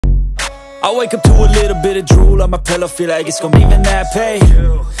I wake up to a little bit of drool on my pillow, feel like it's gonna even that pay.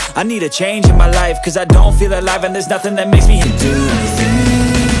 I need a change in my life, cause I don't feel alive, and there's nothing that makes me do anything.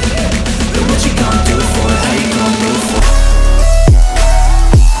 But what you gonna do for it? How you gonna move for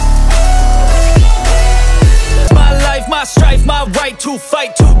it? My life, my strife, my right to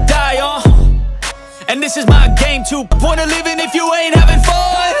fight, to die on. And this is my game too. Point of living if you ain't having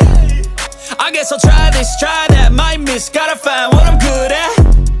fun. I guess I'll try this, try that, might miss, gotta find what I'm good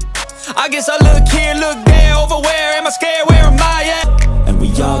at. I guess I look here, look there, over where am I scared, where am I at? And we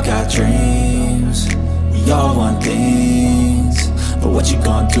all got dreams, we all want things. But what you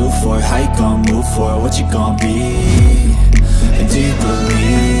gonna do for it, how you gonna move for it, what you gonna be? And do you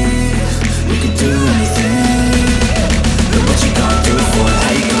believe